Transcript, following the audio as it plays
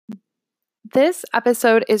This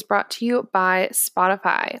episode is brought to you by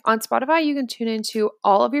Spotify. On Spotify, you can tune into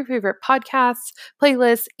all of your favorite podcasts,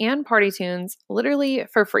 playlists, and party tunes literally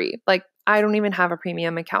for free. Like, I don't even have a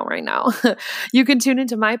premium account right now. You can tune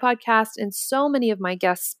into my podcast and so many of my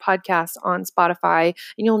guests' podcasts on Spotify,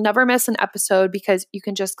 and you'll never miss an episode because you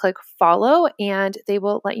can just click follow and they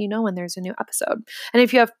will let you know when there's a new episode. And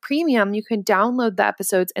if you have premium, you can download the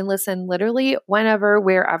episodes and listen literally whenever,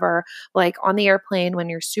 wherever, like on the airplane when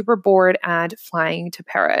you're super bored and flying to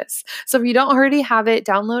Paris. So if you don't already have it,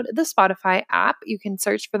 download the Spotify app. You can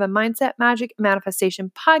search for the Mindset, Magic,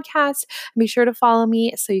 Manifestation podcast. And be sure to follow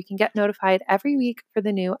me so you can get notified every week for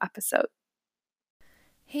the new episode.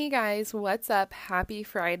 Hey guys, what's up? Happy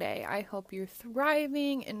Friday. I hope you're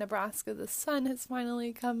thriving. In Nebraska, the sun has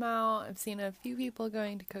finally come out. I've seen a few people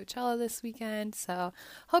going to Coachella this weekend, so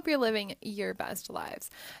hope you're living your best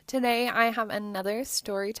lives. Today, I have another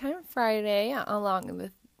Storytime Friday along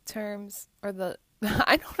the terms, or the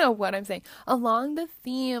I don't know what I'm saying, along the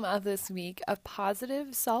theme of this week of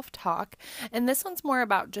positive self-talk. And this one's more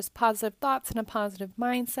about just positive thoughts and a positive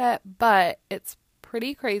mindset, but it's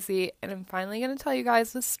pretty crazy. And I'm finally going to tell you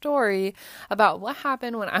guys the story about what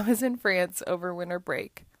happened when I was in France over winter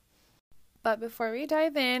break. But before we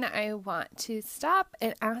dive in, I want to stop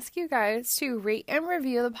and ask you guys to rate and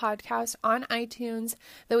review the podcast on iTunes.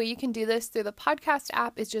 The way you can do this through the podcast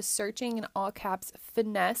app is just searching in all caps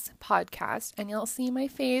Finesse Podcast, and you'll see my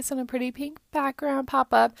face on a pretty pink background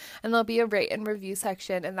pop up, and there'll be a rate and review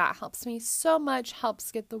section, and that helps me so much,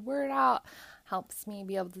 helps get the word out, helps me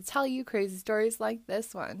be able to tell you crazy stories like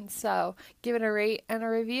this one. So give it a rate and a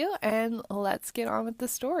review, and let's get on with the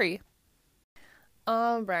story.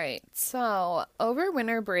 All right, so over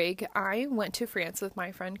winter break, I went to France with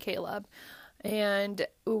my friend Caleb, and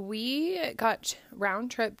we got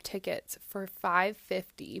round trip tickets for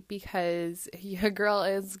 $550 because your girl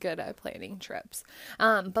is good at planning trips.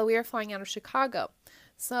 But we were flying out of Chicago.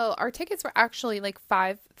 So our tickets were actually like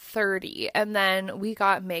 $530, and then we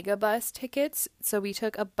got Megabus tickets. So we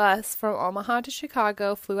took a bus from Omaha to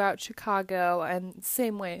Chicago, flew out Chicago, and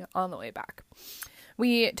same way on the way back.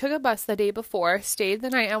 We took a bus the day before, stayed the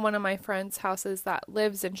night at one of my friend's houses that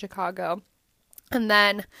lives in Chicago, and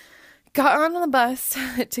then got on the bus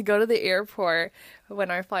to go to the airport when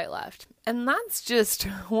our flight left. And that's just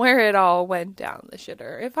where it all went down the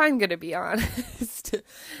shitter, if I'm going to be honest.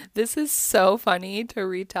 This is so funny to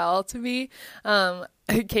retell to me.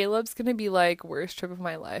 Caleb's going to be like, worst trip of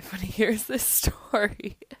my life when he hears this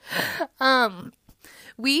story.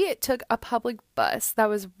 We took a public bus that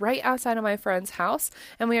was right outside of my friend's house,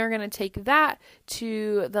 and we were going to take that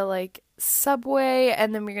to the subway,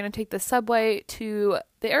 and then we're going to take the subway to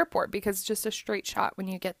the airport because it's just a straight shot when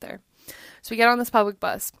you get there. So we get on this public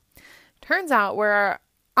bus. Turns out we're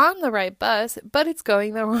on the right bus, but it's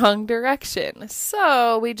going the wrong direction.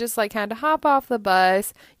 So we just had to hop off the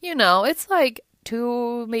bus. It's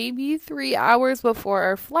 2, maybe 3 hours before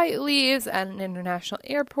our flight leaves at an international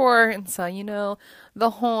airport, and so the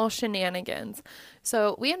whole shenanigans.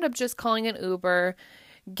 So we end up just calling an Uber,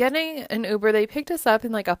 getting an Uber. They picked us up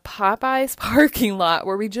in a Popeyes parking lot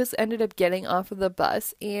where we just ended up getting off of the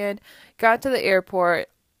bus and got to the airport.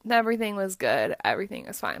 Everything was good. Everything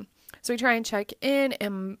was fine. So we try and check in,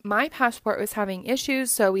 and my passport was having issues,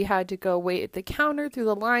 so we had to go wait at the counter through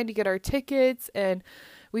the line to get our tickets, and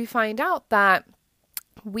we find out that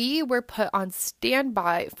we were put on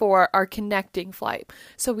standby for our connecting flight.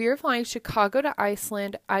 So we were flying Chicago to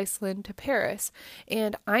Iceland, Iceland to Paris,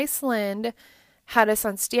 and Iceland had us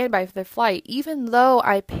on standby for the flight, even though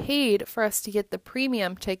I paid for us to get the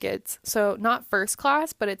premium tickets. So not first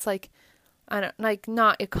class, but it's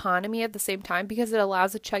not economy at the same time, because it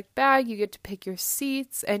allows a checked bag. You get to pick your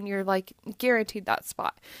seats, and you're guaranteed that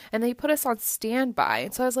spot. And they put us on standby.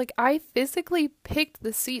 And so I was I physically picked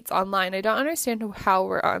the seats online. I don't understand how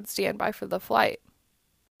we're on standby for the flight.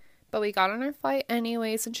 But we got on our flight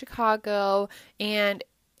anyways in Chicago, and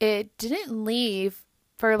it didn't leave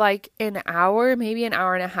for an hour, maybe an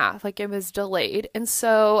hour and a half. It was delayed. And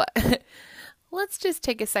so let's just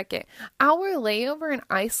take a second. Our layover in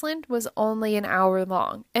Iceland was only an hour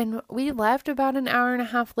long, and we left about an hour and a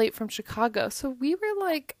half late from Chicago. So we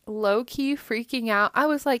were low-key freaking out. I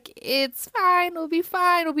was it's fine. We'll be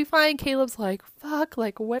fine. We'll be fine. Caleb's fuck,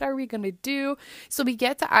 what are we going to do? So we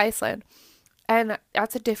get to Iceland, and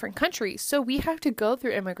that's a different country. So we have to go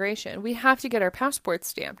through immigration. We have to get our passports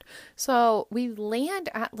stamped. So we land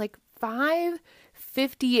at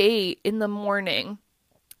 5:58 in the morning,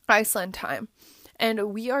 Iceland time.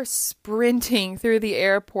 And we are sprinting through the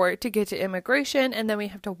airport to get to immigration, and then we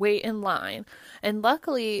have to wait in line. And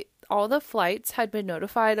luckily, all the flights had been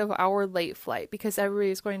notified of our late flight because everybody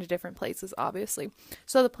was going to different places, obviously.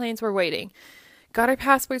 So the planes were waiting. Got our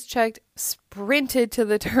passports checked, sprinted to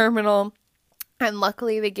the terminal, and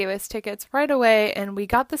luckily they gave us tickets right away, and we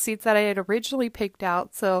got the seats that I had originally picked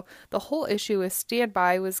out. So the whole issue with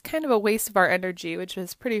standby was kind of a waste of our energy, which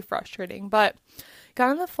was pretty frustrating. But got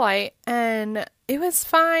on the flight and it was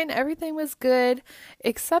fine. Everything was good,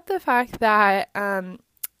 except the fact that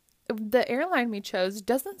the airline we chose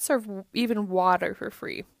doesn't serve even water for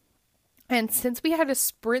free. And since we had to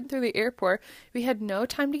sprint through the airport, we had no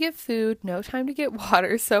time to get food, no time to get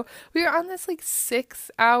water. So we were on this like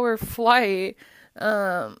 6-hour flight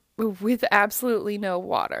with absolutely no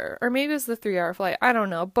water. Or maybe it was the 3-hour flight. I don't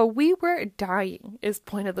know. But we were dying is the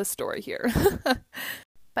point of the story here.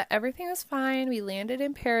 But everything was fine. We landed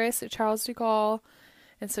in Paris at Charles de Gaulle.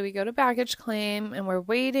 And so we go to baggage claim and we're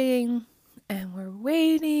waiting and we're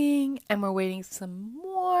waiting and we're waiting some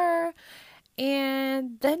more.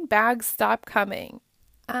 And then bags stop coming.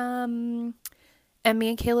 And me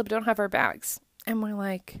and Caleb don't have our bags. And we're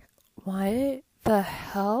like, what the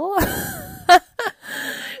hell?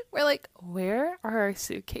 We're like, where are our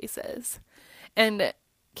suitcases? And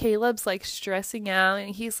Caleb's like stressing out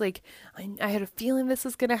and he's like, I had a feeling this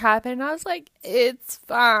was gonna happen. And I was like, it's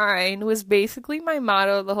fine, was basically my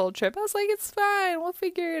motto the whole trip. I was like, it's fine, we'll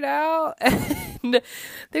figure it out. And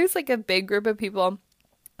there's like a big group of people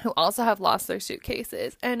who also have lost their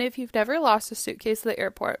suitcases. And if you've never lost a suitcase at the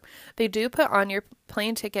airport, they do put on your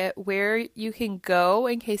plane ticket where you can go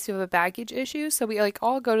in case you have a baggage issue. So we like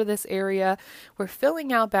all go to this area. We're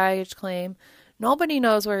filling out baggage claim. Nobody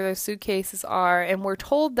knows where their suitcases are, and we're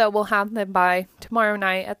told that we'll have them by tomorrow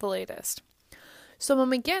night at the latest. So when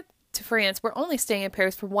we get to France, we're only staying in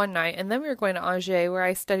Paris for one night, and then we were going to Angers, where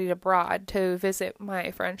I studied abroad, to visit my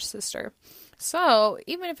French sister. So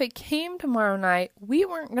even if it came tomorrow night, we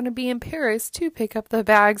weren't going to be in Paris to pick up the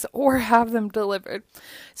bags or have them delivered.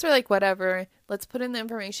 So we're like, whatever, let's put in the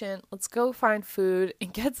information, let's go find food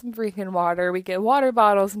and get some freaking water. We get water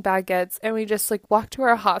bottles and baguettes, and we just like walk to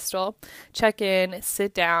our hostel, check in,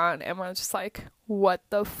 sit down, and we're just like, what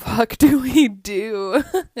the fuck do we do?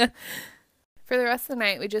 For the rest of the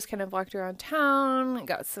night, we just kind of walked around town,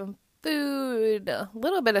 got some food, a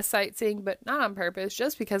little bit of sightseeing, but not on purpose,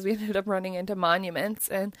 just because we ended up running into monuments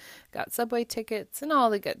and got subway tickets and all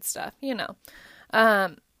the good stuff, you know.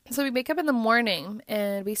 So we wake up in the morning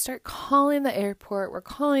and we start calling the airport. We're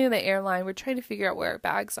calling the airline. We're trying to figure out where our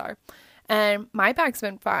bags are. And my bag's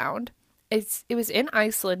been found. It was in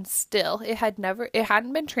Iceland still. It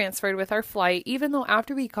hadn't been transferred with our flight, even though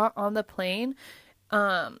after we got on the plane,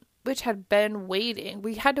 which had been waiting,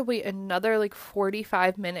 we had to wait another like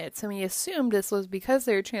 45 minutes, and we assumed this was because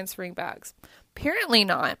they were transferring bags. Apparently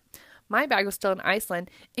not. My bag was still in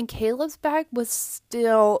Iceland, and Caleb's bag was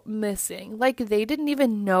still missing. Like, they didn't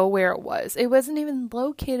even know where it was. It wasn't even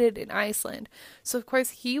located in Iceland. So, of course,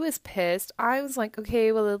 he was pissed. I was like,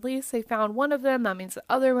 okay, well, at least they found one of them. That means the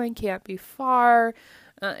other one can't be far.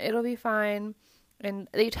 It'll be fine. And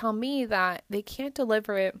they tell me that they can't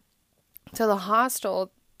deliver it to the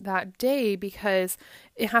hostel that day because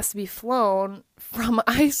it has to be flown from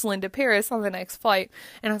Iceland to Paris on the next flight.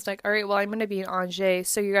 And I was like, all right, well, I'm going to be in Angers,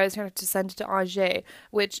 so you guys have to send it to Angers,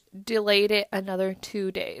 which delayed it another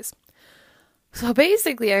 2 days. So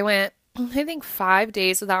basically I went, I think 5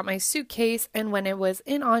 days without my suitcase. And when it was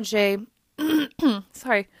in Angers, when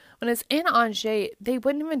it's in Angers, they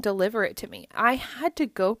wouldn't even deliver it to me. I had to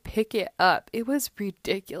go pick it up. It was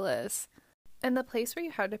ridiculous. And the place where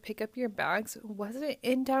you had to pick up your bags wasn't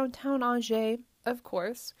in downtown Angers, of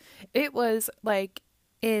course. It was like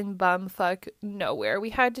in bumfuck nowhere.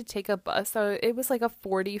 We had to take a bus, so it was like a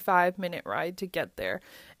 45-minute ride to get there.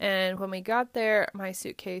 And when we got there, my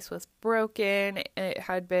suitcase was broken. It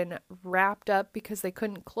had been wrapped up because they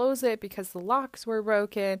couldn't close it because the locks were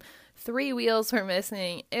broken. 3 wheels were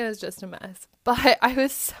missing. It was just a mess. But I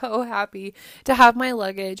was so happy to have my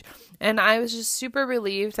luggage, and I was just super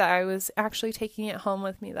relieved that I was actually taking it home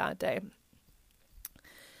with me that day.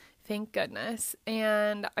 Thank goodness.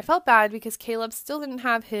 And I felt bad because Caleb still didn't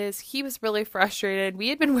have his. He was really frustrated. We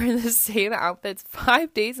had been wearing the same outfits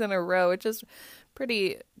 5 days in a row, which is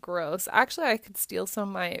pretty gross. Actually, I could steal some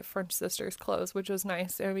of my French sister's clothes, which was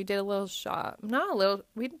nice. And we did a little shop.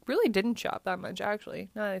 We really didn't shop that much, actually,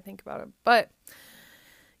 now that I think about it. But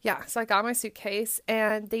yeah, so I got my suitcase,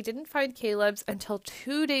 and they didn't find Caleb's until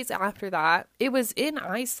 2 days after that. It was in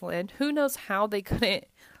Iceland. Who knows how they couldn't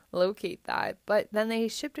locate that. But then they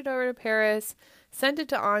shipped it over to Paris, sent it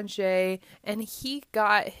to Angers, and he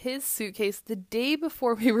got his suitcase the day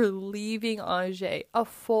before we were leaving Angers, a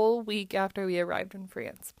full week after we arrived in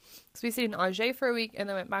France. So we stayed in Angers for a week and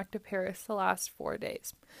then went back to Paris the last 4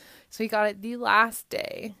 days. So we got it the last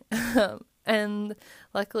day. And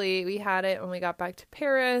luckily we had it when we got back to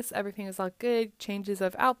Paris. Everything was all good. Changes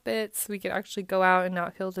of outfits. We could actually go out and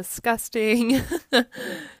not feel disgusting.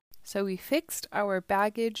 So we fixed our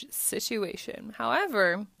baggage situation.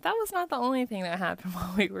 However, that was not the only thing that happened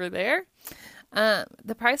while we were there.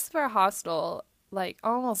 The price of our hostel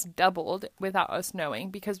almost doubled without us knowing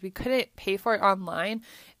because we couldn't pay for it online.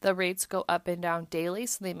 The rates go up and down daily,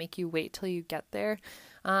 so they make you wait till you get there.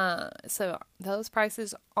 So those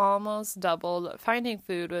prices almost doubled. Finding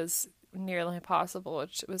food was nearly impossible,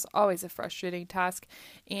 which was always a frustrating task.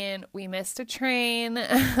 And we missed a train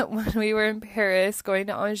when we were in Paris going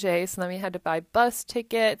to Angers, so then we had to buy bus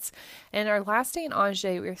tickets. And our last day in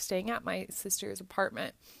Angers, we were staying at my sister's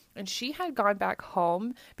apartment. And she had gone back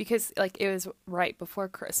home because it was right before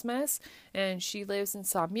Christmas. And she lives in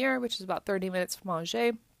Saumur, which is about 30 minutes from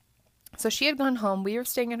Angers. So she had gone home. We were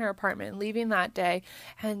staying in her apartment, leaving that day.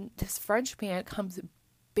 And this French man comes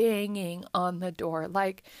banging on the door,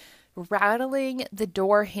 rattling the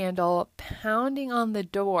door handle, pounding on the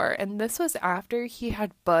door. And this was after he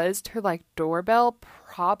had buzzed her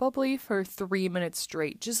probably for 3 minutes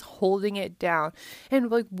straight, just holding it down.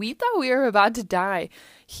 And we thought we were about to die.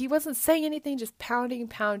 He wasn't saying anything, just pounding.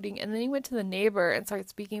 And then he went to the neighbor and started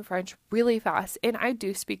speaking French really fast. And I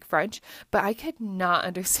do speak French, but I could not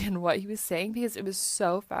understand what he was saying because it was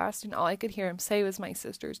so fast. And all I could hear him say was my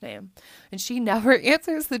sister's name. And she never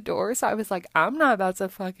answers the door. So I was like, I'm not about to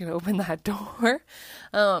fucking open that door.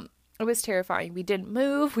 It was terrifying. We didn't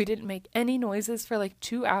move. We didn't make any noises for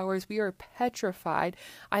 2 hours. We were petrified.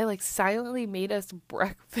 I silently made us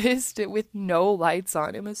breakfast with no lights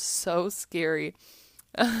on. It was so scary.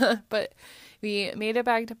 But we made it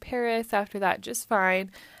back to Paris after that just fine.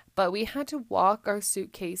 But we had to walk our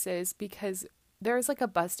suitcases because there was a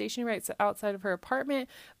bus station right outside of her apartment.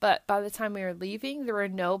 But by the time we were leaving, there were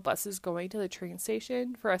no buses going to the train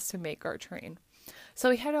station for us to make our train. So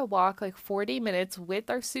we had to walk 40 minutes with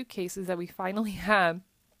our suitcases that we finally had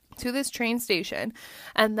to this train station.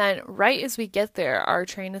 And then right as we get there, our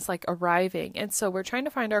train is arriving. And so we're trying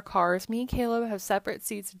to find our cars. Me and Caleb have separate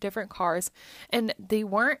seats, different cars, and they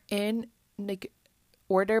weren't in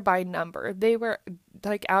order by number. They were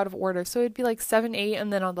out of order. So it'd be 7, 8,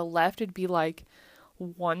 and then on the left it'd be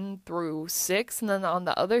 1 through 6, and then on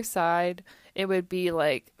the other side it would be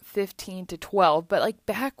 15 to 12, but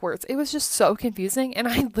backwards. It was just so confusing, and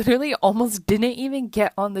I literally almost didn't even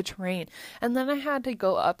get on the train. And then I had to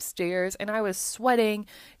go upstairs, and I was sweating,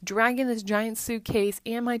 dragging this giant suitcase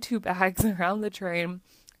and my 2 bags around the train.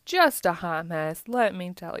 Just a hot mess, let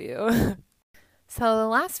me tell you. So the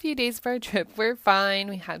last few days of our trip were fine.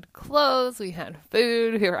 We had clothes, we had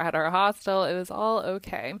food, we were at our hostel. It was all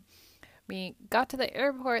okay. We got to the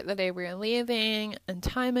airport the day we were leaving in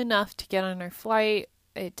time enough to get on our flight.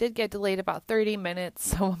 It did get delayed about 30 minutes,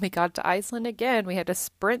 so when we got to Iceland again, we had to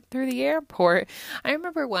sprint through the airport. I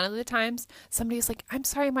remember one of the times somebody was like, I'm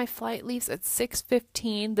sorry, my flight leaves at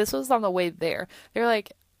 6:15. This was on the way there. They're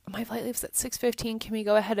like, my flight leaves at 6:15. Can we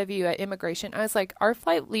go ahead of you at immigration? I was like, our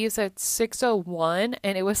flight leaves at 6:01,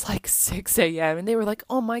 and it was 6 a.m. And they were like,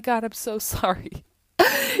 oh my God, I'm so sorry.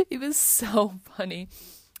 It was so funny.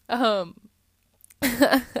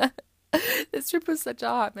 This trip was such a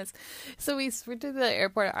hot mess. So we went to the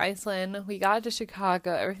airport at Iceland. We got to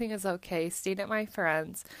Chicago. Everything is okay. Stayed at my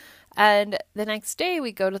friend's. And the next day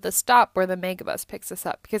we go to the stop where the Megabus picks us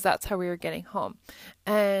up because that's how we were getting home.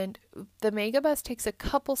 And the Megabus takes a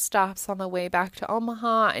couple stops on the way back to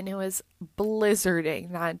Omaha, and it was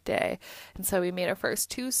blizzarding that day. And so we made our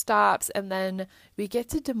first 2 stops, and then we get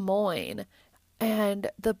to Des Moines, and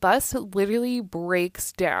the bus literally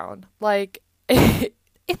breaks down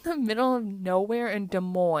in the middle of nowhere in Des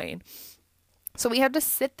Moines. So we had to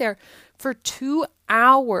sit there for 2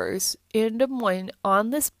 hours in Des Moines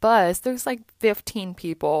on this bus. There's 15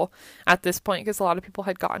 people at this point because a lot of people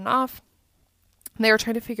had gotten off. They were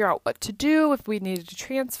trying to figure out what to do, if we needed to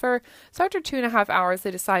transfer. So after 2.5 hours,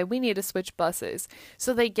 they decide we need to switch buses.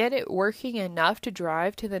 So they get it working enough to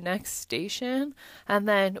drive to the next station. And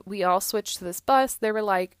then we all switch to this bus. They were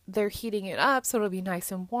like, they're heating it up, so it'll be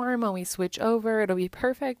nice and warm when we switch over. It'll be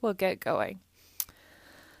perfect. We'll get going.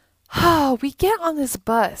 We get on this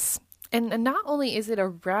bus. And not only is it a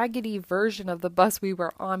raggedy version of the bus we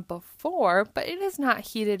were on before, but it is not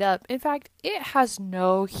heated up. In fact, it has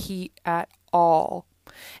no heat at all.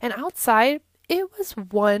 And outside, it was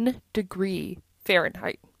 1 degree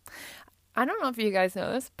Fahrenheit. I don't know if you guys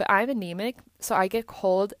know this, but I'm anemic, so I get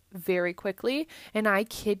cold very quickly. And I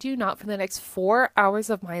kid you not, for the next 4 hours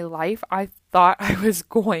of my life, I thought I was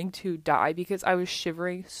going to die because I was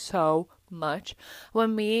shivering so much.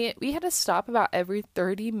 When we had to stop about every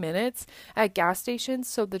 30 minutes at gas stations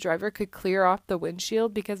so the driver could clear off the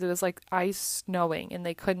windshield because it was like ice snowing and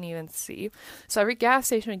they couldn't even see. So every gas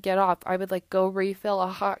station would get off, I would like go refill a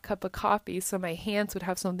hot cup of coffee so my hands would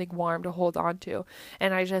have something warm to hold on to.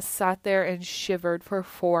 And I just sat there and shivered for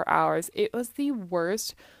 4 hours. It was the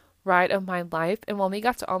worst ride of my life. And when we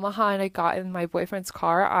got to Omaha and I got in my boyfriend's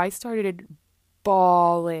car, I started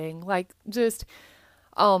bawling, like just,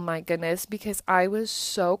 oh my goodness, because I was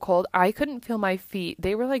so cold. I couldn't feel my feet.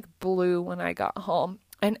 They were like blue when I got home.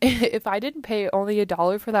 And if I didn't pay only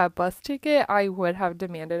 $1 for that bus ticket, I would have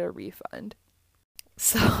demanded a refund.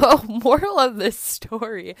 So, moral of this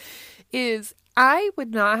story is I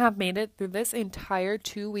would not have made it through this entire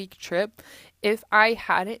 2-week trip if I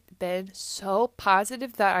hadn't been so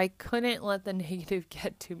positive that I couldn't let the negative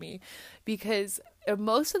get to me. Because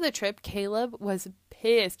most of the trip, Caleb was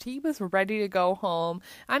pissed. He was ready to go home.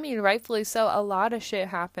 I mean, rightfully so. A lot of shit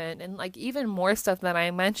happened, and like even more stuff than I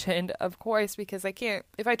mentioned, of course, because I can't,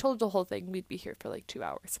 if I told the whole thing, we'd be here for like 2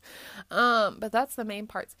 hours. But that's the main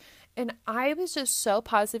parts. And I was just so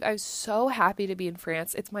positive. I was so happy to be in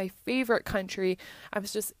France. It's my favorite country. I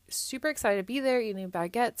was just super excited to be there, eating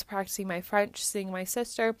baguettes, practicing my French, seeing my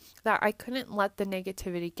sister, that I couldn't let the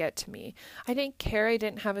negativity get to me. I didn't care. I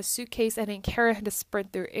didn't have a suitcase. I didn't care I had to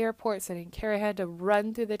sprint through airports. I didn't care I had to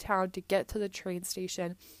run through the town to get to the train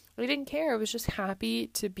station. I didn't care. I was just happy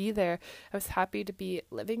to be there. I was happy to be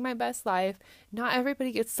living my best life. Not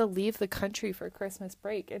everybody gets to leave the country for Christmas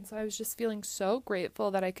break. And so I was just feeling so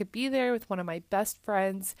grateful that I could be there with one of my best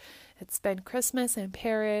friends and spend Christmas in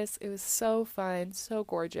Paris. It was so fun, so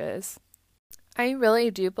gorgeous. I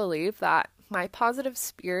really do believe that my positive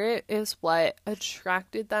spirit is what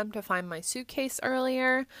attracted them to find my suitcase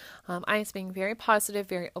earlier. I was being very positive,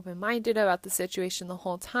 very open-minded about the situation the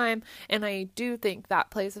whole time, and I do think that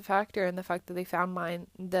plays a factor in the fact that they found mine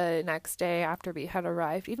the next day after we had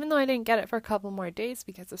arrived. Even though I didn't get it for a couple more days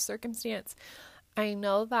because of circumstance, I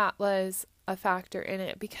know that was a factor in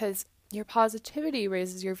it because your positivity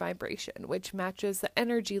raises your vibration, which matches the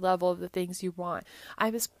energy level of the things you want. I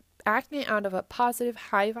was acting out of a positive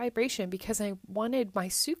high vibration because I wanted my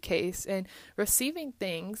suitcase, and receiving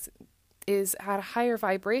things is at a higher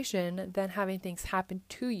vibration than having things happen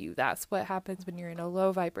to you. That's what happens when you're in a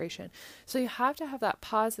low vibration. So you have to have that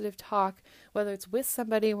positive talk, whether it's with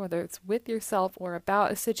somebody, whether it's with yourself or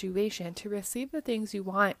about a situation, to receive the things you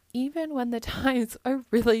want, even when the times are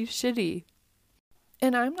really shitty.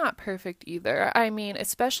 And I'm not perfect either. I mean,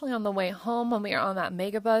 especially on the way home when we were on that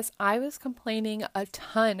megabus, I was complaining a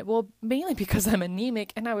ton. Well, mainly because I'm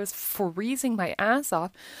anemic and I was freezing my ass off,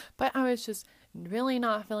 but I was just really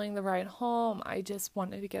not feeling the ride home. I just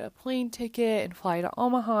wanted to get a plane ticket and fly to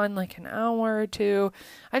Omaha in like an hour or two.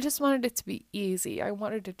 I just wanted it to be easy. I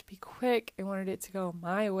wanted it to be quick. I wanted it to go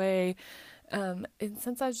my way. And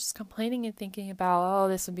since I was just complaining and thinking about, oh,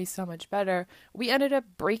 this would be so much better, we ended up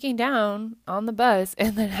breaking down on the bus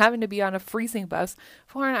and then having to be on a freezing bus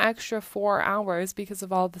for an extra 4 hours because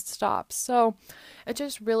of all the stops. So it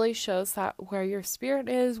just really shows that where your spirit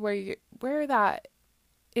is, where that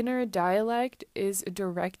inner dialect is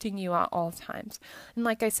directing you at all times. And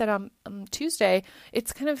like I said on Tuesday,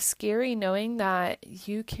 it's kind of scary knowing that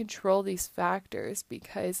you control these factors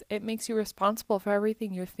because it makes you responsible for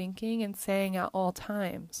everything you're thinking and saying at all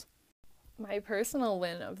times. My personal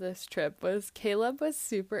win of this trip was Caleb was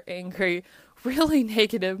super angry, really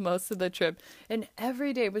negative most of the trip, and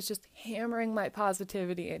every day was just hammering my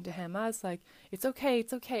positivity into him. I was like, it's okay,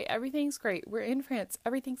 everything's great, we're in France,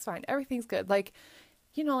 everything's fine, everything's good. Like,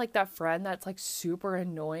 you know, like that friend that's like super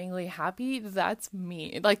annoyingly happy, that's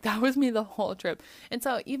me. Like that was me the whole trip. And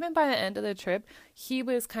so even by the end of the trip, he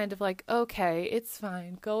was kind of like, okay, it's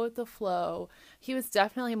fine, go with the flow. He was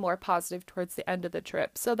definitely more positive towards the end of the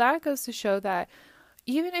trip. So that goes to show that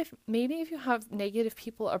even if you have negative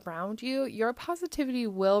people around you, your positivity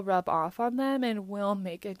will rub off on them and will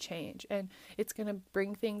make a change. And it's going to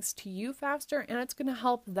bring things to you faster and it's going to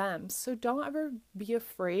help them. So don't ever be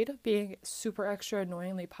afraid of being super extra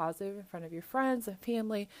annoyingly positive in front of your friends and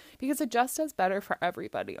family because it just does better for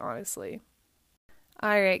everybody, honestly.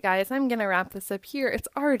 All right, guys, I'm going to wrap this up here. It's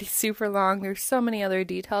already super long. There's so many other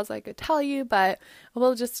details I could tell you, but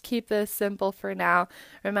we'll just keep this simple for now.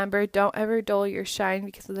 Remember, don't ever dull your shine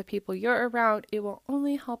because of the people you're around. It will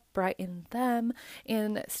only help brighten them,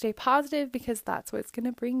 and stay positive because that's what's going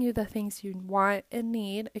to bring you the things you want and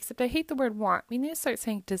need. Except I hate the word want. We need to start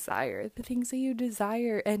saying desire, the things that you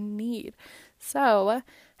desire and need. So,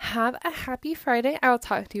 have a happy Friday. I'll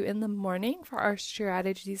talk to you in the morning for our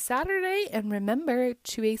strategy Saturday. And remember,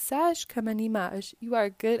 tu es sage comme un image. You are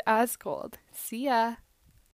good as gold. See ya.